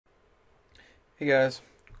Hey guys,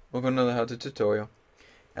 welcome to another how to tutorial.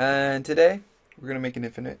 And today we're gonna make an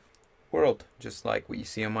infinite world, just like what you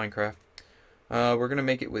see on Minecraft. We're gonna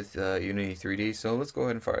make it with Unity3d, so let's go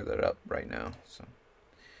ahead and fire that up right now. So,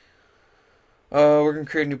 we're gonna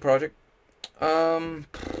create a new project. Um,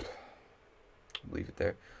 leave it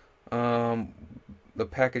there. The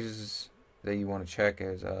packages that you want to check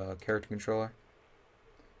is character controller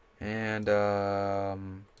and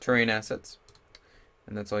terrain assets,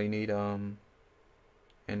 and that's all you need.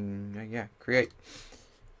 And yeah, create.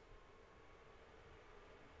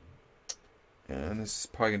 And this is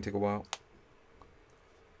probably gonna take a while.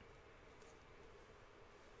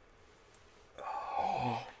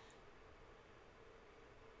 Oh.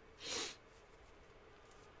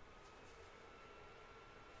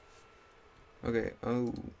 Okay,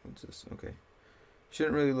 oh, what's this? Okay.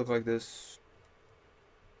 Shouldn't really look like this.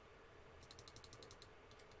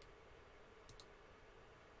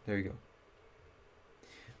 There you go.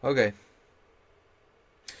 Okay.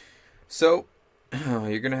 So,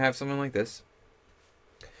 you're gonna have something like this.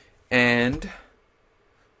 And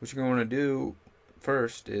what you're gonna want to do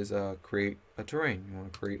first is create a terrain. You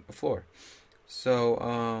want to create a floor. So,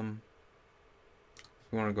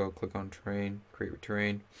 you want to go click on terrain, create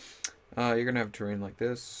terrain. You're gonna have a terrain like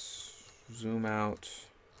this. Zoom out.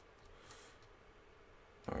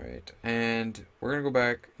 Alright, and we're going to go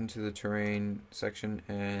back into the terrain section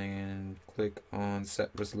and click on set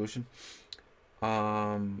resolution.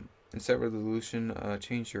 In set resolution,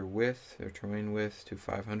 change your width, or terrain width, to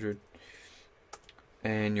 500,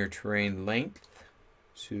 and your terrain length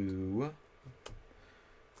to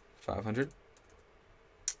 500.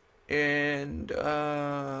 And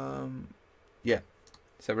yeah,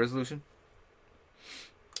 set resolution.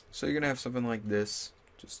 So you're going to have something like this,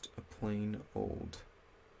 just a plain old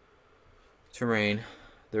terrain.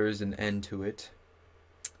 There is an end to it.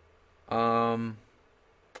 Let's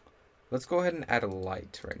go ahead and add a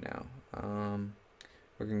light right now.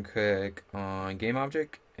 We're gonna click on game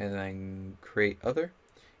object and then create other,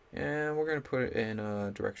 and we're gonna put it in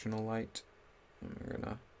a directional light. And we're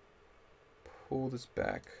gonna pull this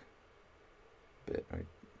back a bit. Right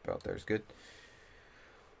about there is good.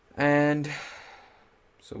 And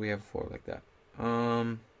so we have a floor like that.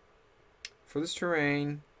 For this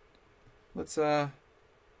terrain, let's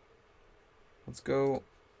go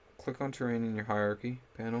click on terrain in your hierarchy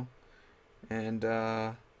panel and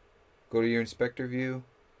go to your inspector view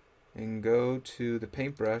and go to the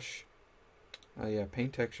paintbrush.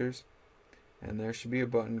 Paint textures, and there should be a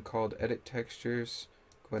button called edit textures.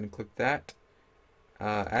 Go ahead and click that.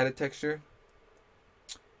 Add a texture,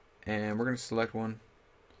 and we're going to select one.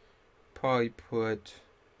 Probably put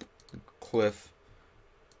a cliff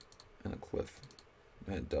and a cliff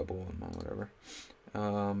and double and whatever.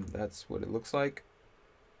 That's what it looks like.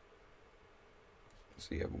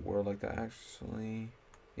 So you have a world like that, actually.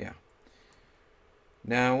 Yeah.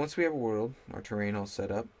 Now, once we have a world, our terrain all set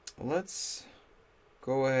up, let's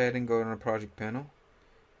go ahead and go to our project panel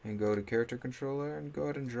and go to character controller and go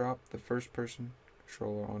ahead and drop the first person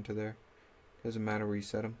controller onto there. Doesn't matter where you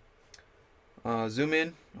set them. Zoom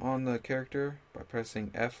in on the character by pressing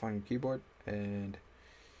F on your keyboard and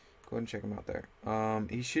go ahead and check him out there.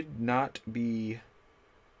 He should not be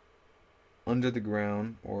under the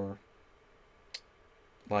ground or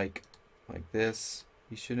like this.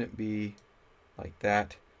 He shouldn't be like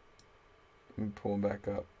that. Let me pull him back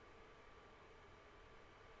up.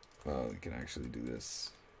 We can actually do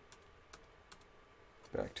this.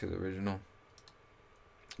 Back to the original.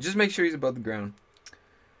 Just make sure he's above the ground.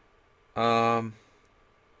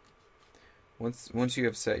 Once you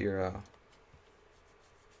have set your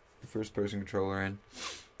first person controller in,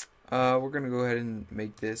 we're gonna go ahead and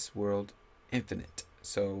make this world infinite.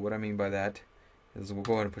 So what I mean by that is we'll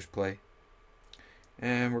go ahead and push play,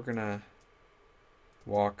 and we're gonna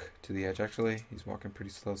walk to the edge. Actually, he's walking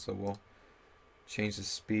pretty slow, so we'll change the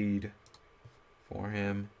speed for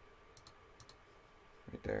him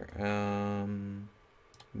right there.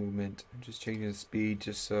 Movement, I'm just changing the speed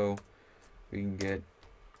just so we can get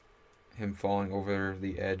him falling over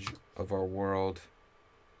the edge of our world.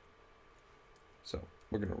 So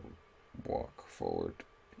we're gonna walk forward,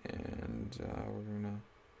 and we're gonna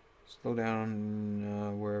slow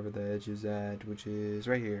down wherever the edge is at, which is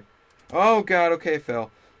right here. Oh god, okay, fell.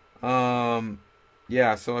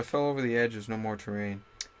 Yeah, so I fell over the edge. There's no more terrain.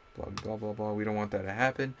 Blah, blah, blah, blah. We don't want that to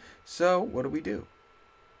happen. So, what do we do?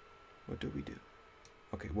 What do we do?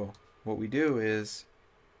 Okay, well, what we do is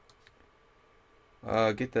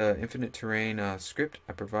get the infinite terrain script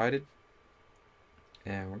I provided,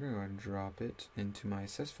 and we're going to go ahead and drop it into my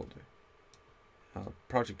assess folder.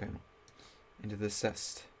 Project panel. Into the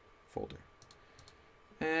assessed folder.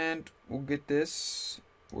 And we'll get this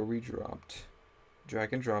where we dropped.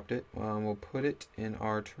 Drag and dropped it. We'll put it in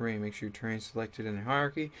our terrain. Make sure your terrain is selected in the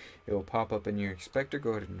hierarchy. It will pop up in your inspector.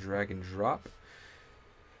 Go ahead and drag and drop.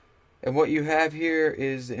 And what you have here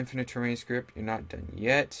is the infinite terrain script. You're not done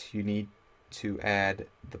yet. You need to add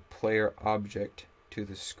the player object to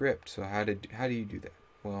the script. So how do you do that?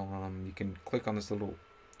 Well, you can click on this little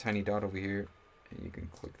tiny dot over here, and you can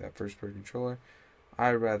click that first person controller.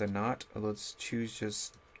 I'd rather not. Let's choose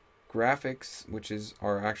just graphics, which is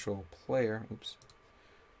our actual player. Oops.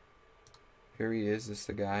 Here he is. This is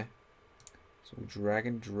the guy. So we'll drag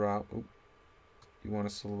and drop. Oop. You want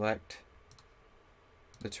to select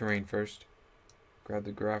the terrain first. Grab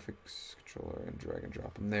the graphics controller and drag and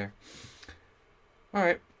drop them there.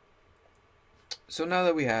 Alright. So now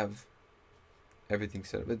that we have everything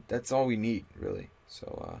set up, that's all we need, really.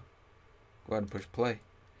 So go ahead and push play.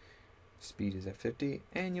 Speed is at 50,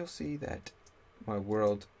 and you'll see that my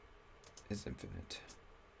world is infinite.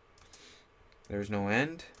 There's no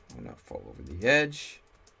end. I will not fall over the edge.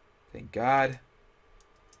 Thank God.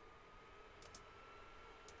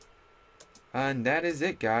 And that is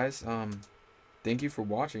it, guys. Thank you for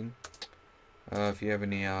watching. If you have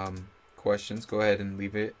any questions, go ahead and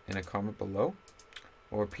leave it in a comment below,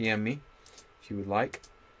 or PM me if you would like.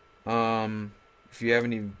 If you have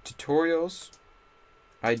any tutorials,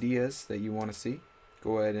 ideas that you want to see,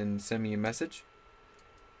 go ahead and send me a message,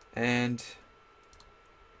 and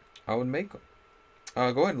I would make them.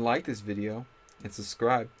 Go ahead and like this video and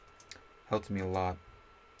subscribe. Helps me a lot.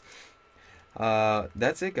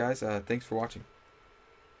 That's it, guys. Thanks for watching.